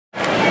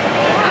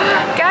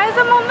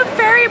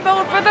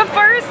boat for the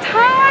first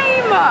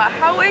time.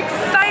 How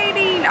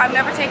exciting. I've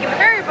never taken the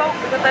ferry boat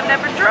because I've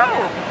never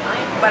drove.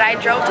 But I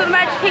drove to the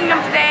Magic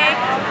Kingdom today,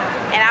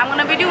 and I'm going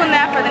to be doing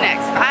that for the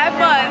next 5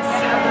 months.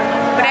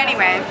 But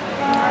anyway,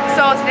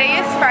 so today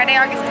is Friday,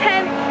 August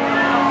 10th,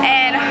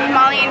 and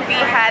Molly and V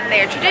had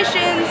their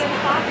traditions.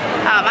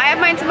 I have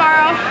mine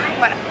tomorrow,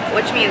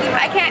 which means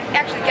I can't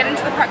actually get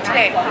into the park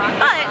today.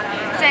 But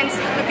since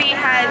V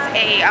has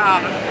a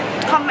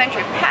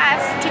complimentary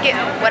pass ticket,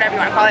 whatever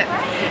you want to call it,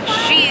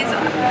 she's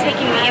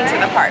taking me into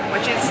the park,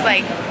 which is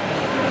like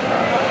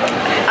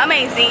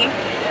amazing.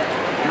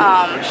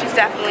 She's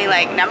definitely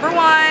like #1,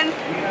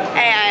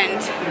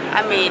 and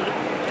I mean,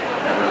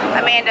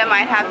 Amanda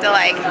might have to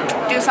like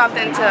do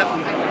something to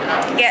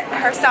get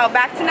herself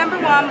back to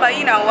 #1, but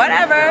you know,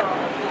 whatever.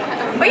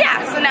 But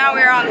yeah, so now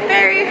we're on the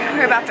ferry,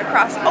 we're about to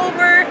cross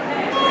over,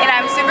 and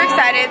I'm super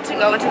excited to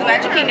go into the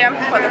Magic Kingdom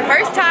for the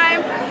first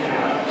time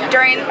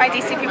during my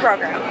DCP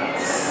program.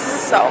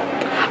 So,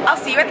 I'll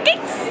see you at the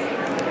gates.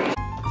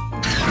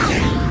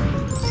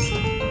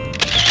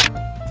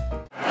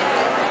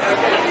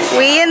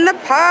 We in the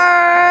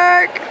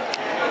park.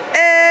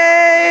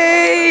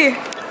 Hey.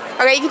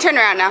 Okay, you can turn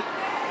around now.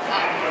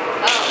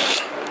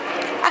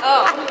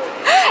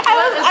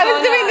 I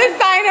was doing this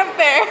sign up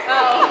there.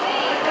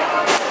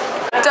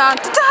 Dun,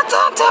 dun, dun,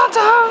 dun, dun,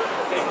 dun.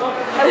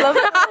 I love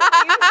that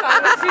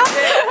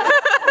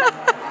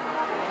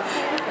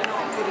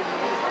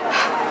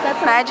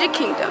That's Magic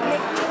Kingdom.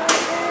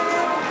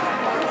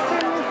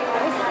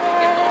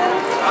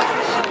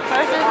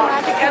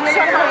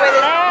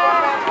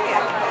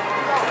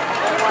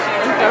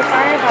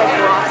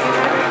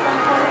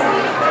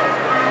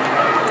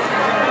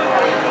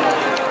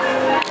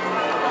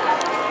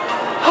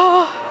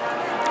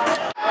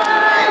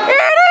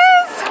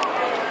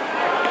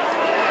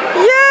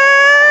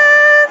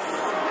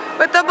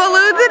 With the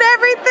balloons and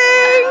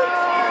everything.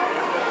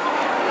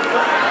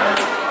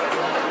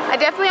 I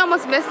definitely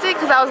almost missed it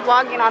because I was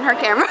vlogging on her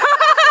camera.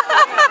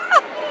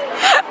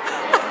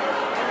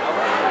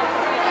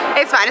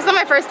 It's fine, it's not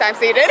my first time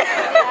seeing it.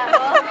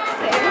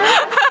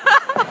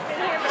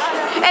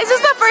 It's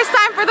just the first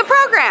time for the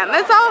program,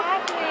 that's all.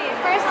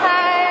 First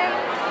time,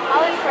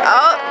 always first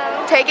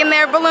time. Taking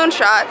their balloon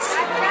shots.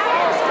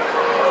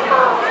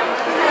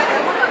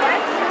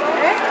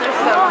 They're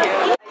so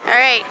cute.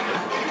 Alright.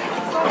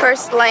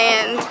 First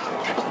land.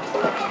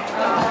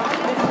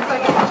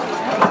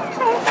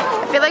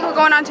 I feel like we're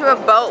going onto a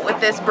boat with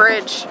this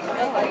bridge.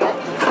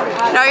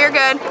 No, you're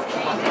good.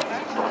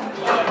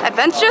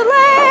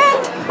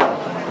 Adventureland!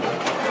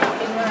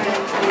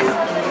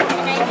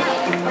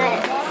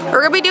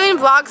 We're gonna be doing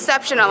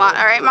vlogception a lot,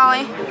 alright,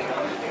 Molly?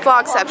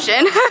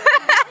 Vlogception.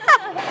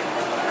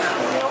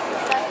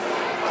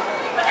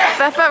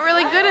 That felt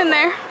really good in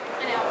there.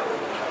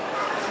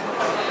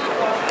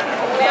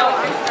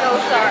 So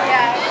sorry.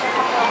 Yeah.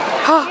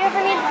 Do you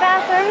ever need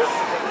bathrooms?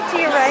 To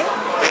your right.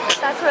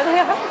 That's where they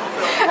are.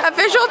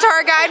 Official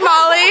tour guide,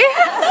 Molly.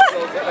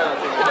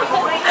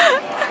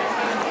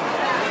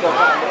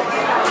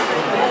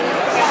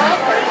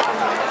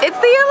 It's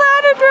the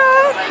Aladdin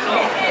ride.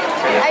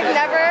 I've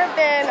never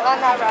been on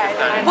that ride.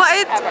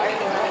 What? Ever.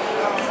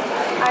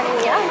 I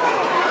mean, yeah.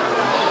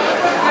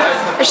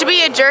 There should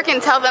be a jerk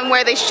and tell them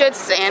where they should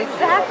stand.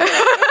 Exactly.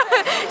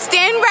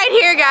 Stand right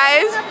here,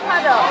 guys. In the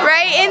puddle.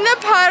 Right in the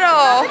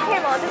puddle. The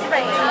camel, it just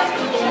rained.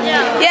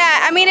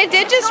 Yeah, I mean it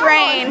did just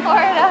rain.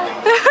 Florida.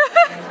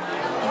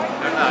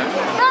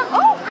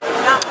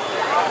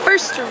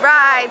 First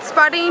ride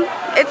spotting.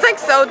 It's like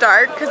so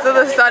dark because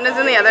the sun is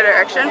in the other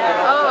direction.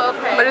 Oh,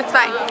 okay. But it's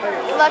fine.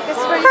 Look, this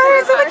is where you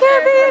Pirates of the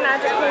Caribbean.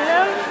 Magic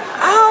Kingdom.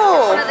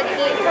 Oh. One of the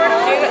key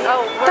portals.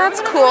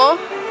 That's cool.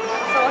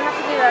 So we'll have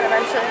to do that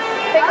eventually.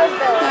 Peco's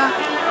built.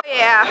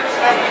 Yeah.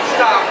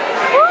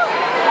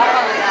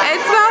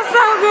 It smells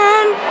so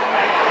good.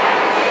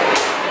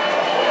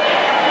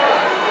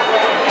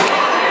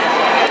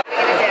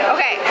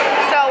 Okay,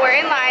 so we're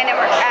in line and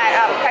we're at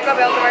Peco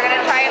Bills and we're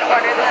gonna try and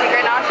order the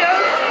secret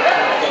nachos.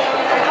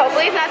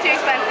 Hopefully it's not too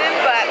expensive,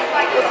 but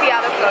we'll see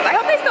how this goes. I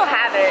hope they still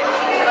have it.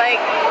 Like,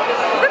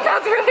 that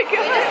sounds really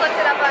good. We just looked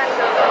it up on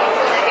Google.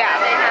 Yeah.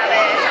 They have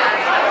it.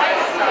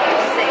 So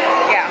we'll see.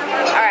 Yeah.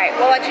 All right,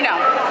 we'll let you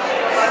know.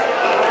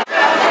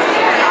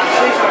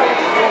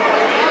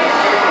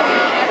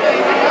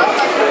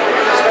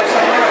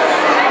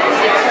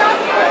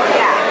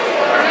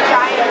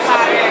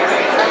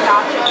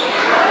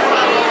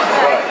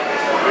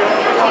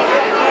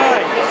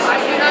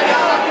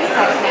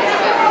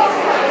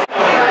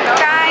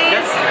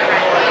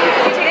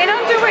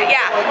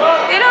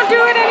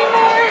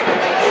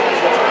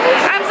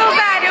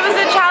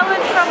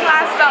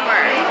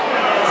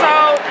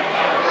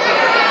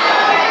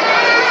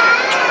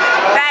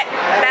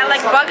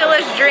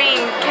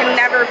 Dream can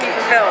never be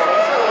fulfilled.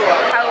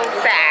 How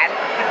sad.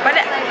 But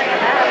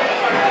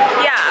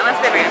yeah, unless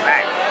they bring it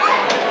back.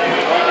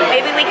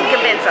 Maybe we can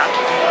convince them.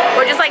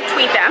 Or just like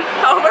tweet them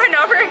over and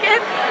over again.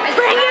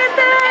 Bring it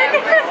back.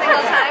 Every single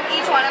time,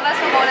 each one of us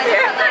will go on a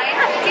different line.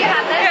 Do you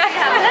have this? Do you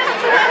have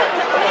this?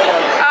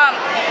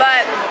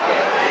 But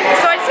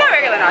so I just got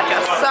regular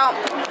nachos. So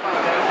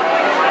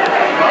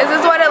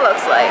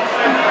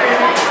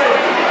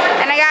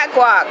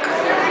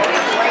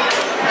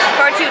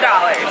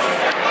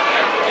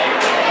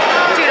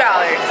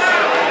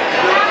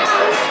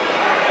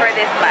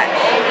this much.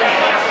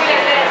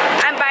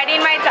 I'm biting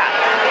my tongue,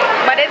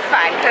 but it's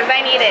fine because I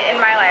need it in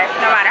my life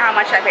no matter how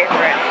much I pay for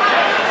it.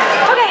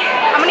 Okay,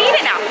 I'm gonna eat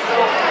it now.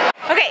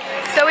 Okay,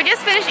 so we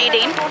just finished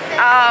eating.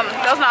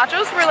 Those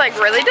nachos were like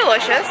really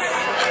delicious.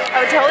 I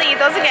would totally eat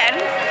those again.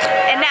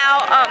 And now,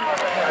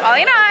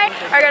 Ollie and I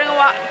are gonna go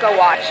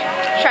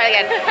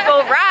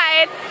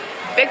ride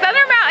Big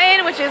Thunder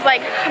Mountain, which is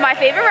like my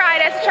favorite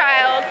ride as a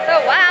child. The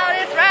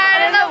wildest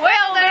ride in the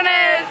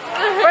wilderness.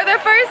 For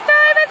the first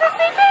time as a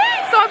DCP,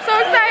 so I'm so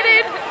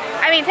excited.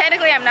 I mean,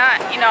 technically I'm not,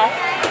 you know,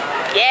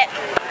 yet.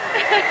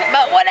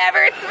 But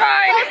whatever, it's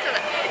fine.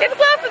 It's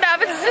close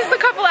enough. It's just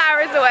a couple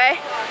hours away.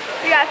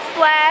 We got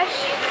Splash.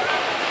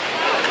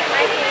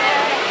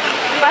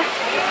 But,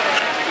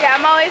 yeah,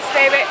 I'm always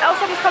favorite. Oh,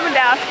 someone's coming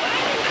down.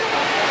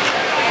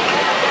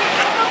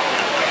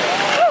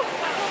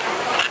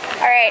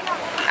 Alright,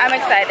 I'm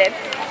excited.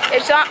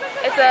 It's a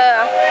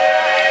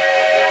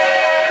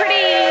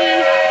pretty,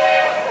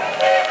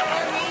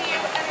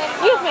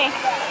 excuse me,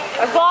 I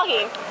was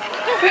vlogging.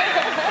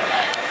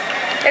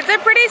 It's a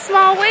pretty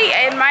small wait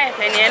in my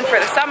opinion for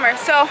the summer,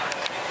 so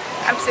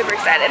I'm super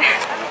excited.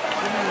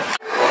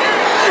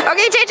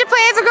 Okay, change of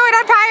plans, we're going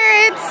on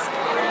Pirates!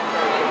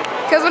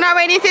 Because we're not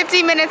waiting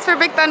 15 minutes for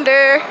Big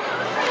Thunder.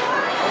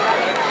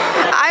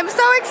 I'm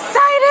so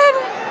excited!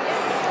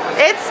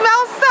 It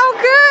smells so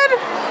good!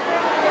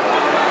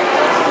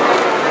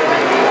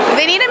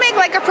 They need to make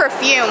like a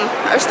perfume,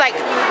 or just like,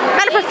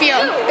 not a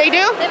perfume. They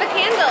do? They have a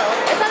candle.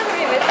 It's not a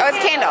perfume, it's a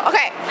candle.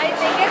 Okay. I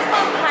think it's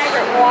called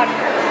Pirate Water.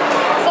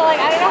 So like,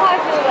 I don't know how I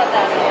feel about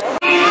that though.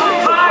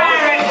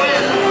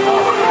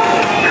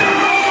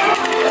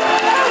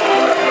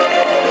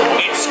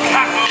 It's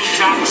Captain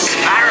Jack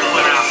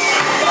Sparrow enough.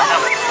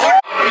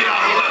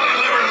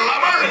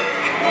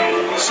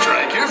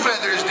 Strike your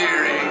feathers,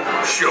 dearie.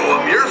 Show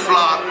them your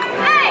flock.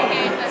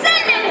 Hey,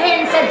 send them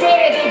hints of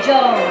Davy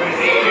Jones.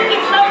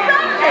 It's the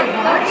Rocket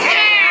Watch.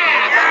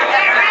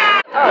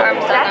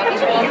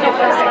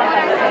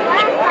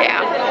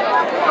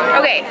 Yeah.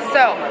 Okay,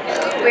 so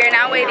we are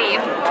now waiting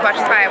to watch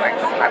the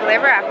fireworks. Happily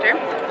ever after.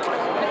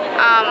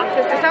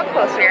 This is how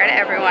close we are to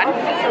everyone.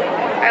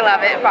 I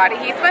love it. Body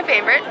heat's my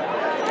favorite.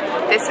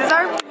 This is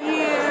our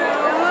view.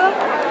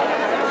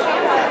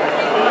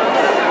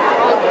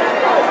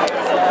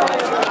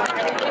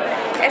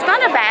 It's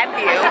not a bad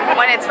view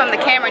when it's from the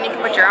camera and you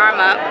can put your arm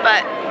up,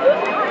 but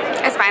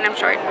it's fine, I'm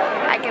short.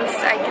 I can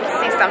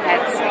see some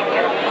heads.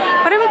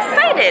 But I'm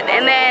excited.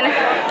 And then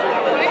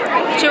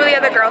 2 of the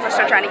other girls are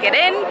still trying to get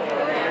in.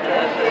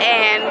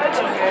 And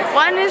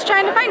 1 is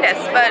trying to find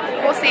us, but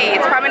we'll see.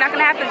 It's probably not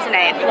gonna happen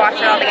tonight to watch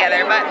it all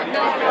together, but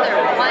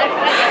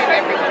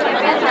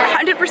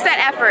 100%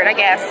 effort, I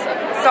guess.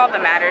 That's all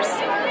that matters.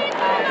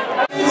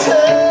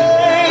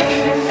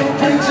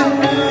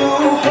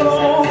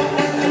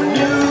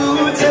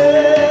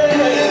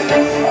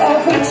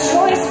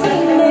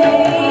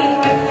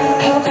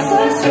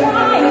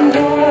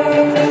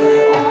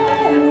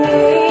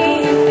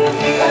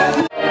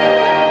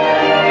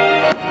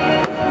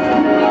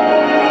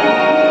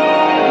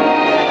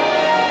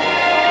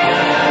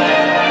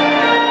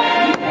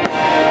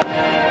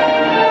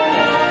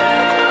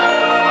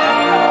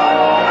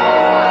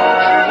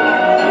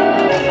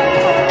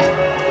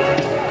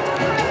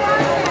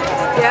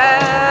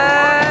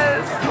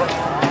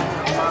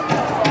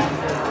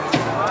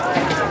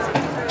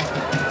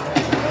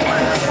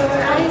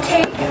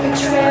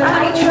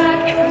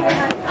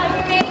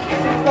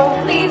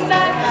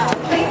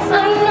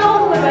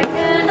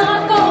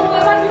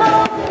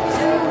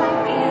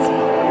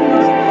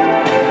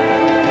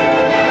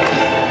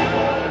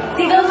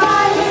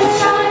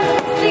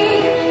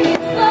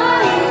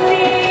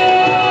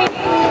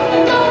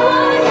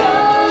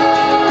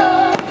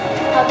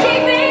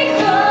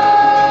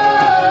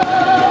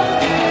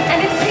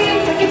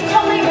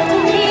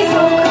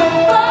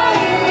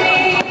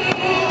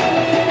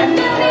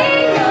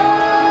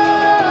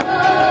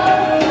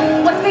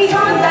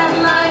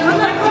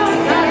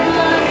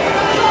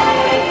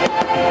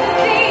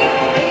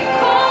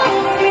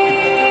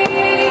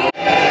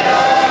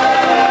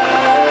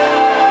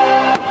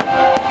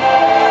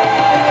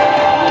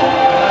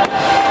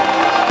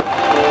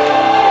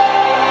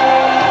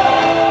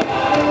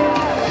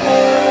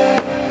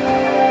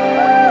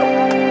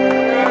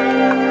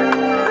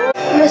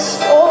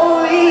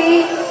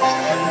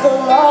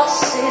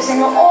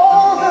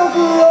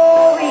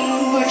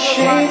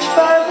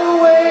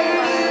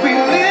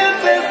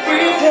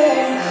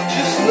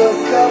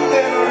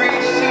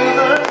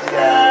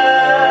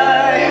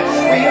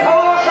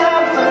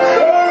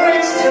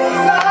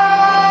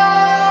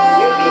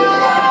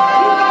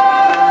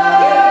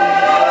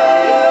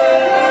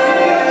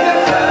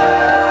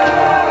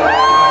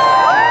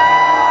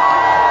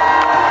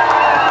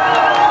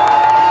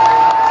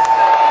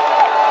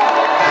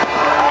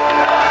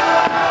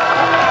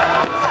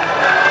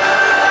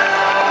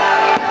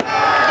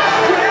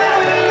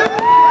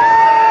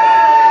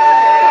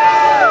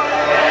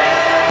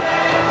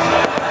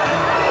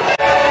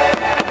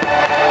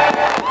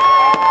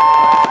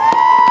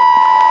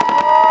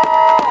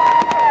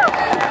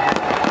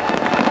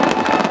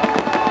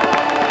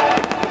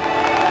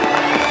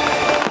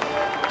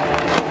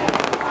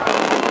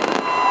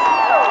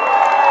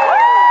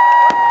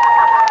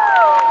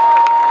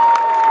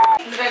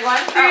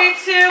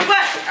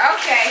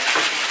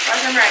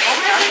 I'm ready. Oh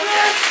my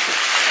god.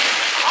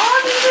 Oh,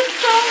 this is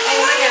so nice.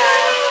 Oh my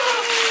god.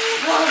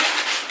 Oh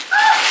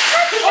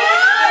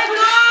my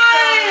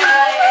god.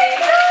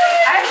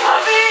 I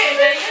love it.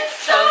 It's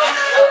so much.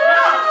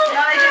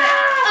 No, I didn't.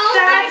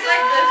 That's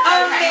like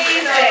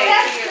amazing.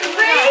 That's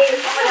great.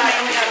 Oh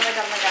my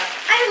god.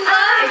 I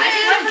love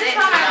it.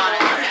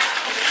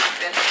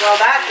 Well,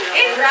 that's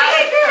it's so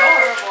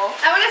horrible.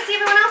 I want to see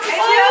everyone else's.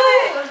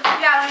 Oh.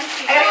 Yeah, let me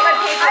see.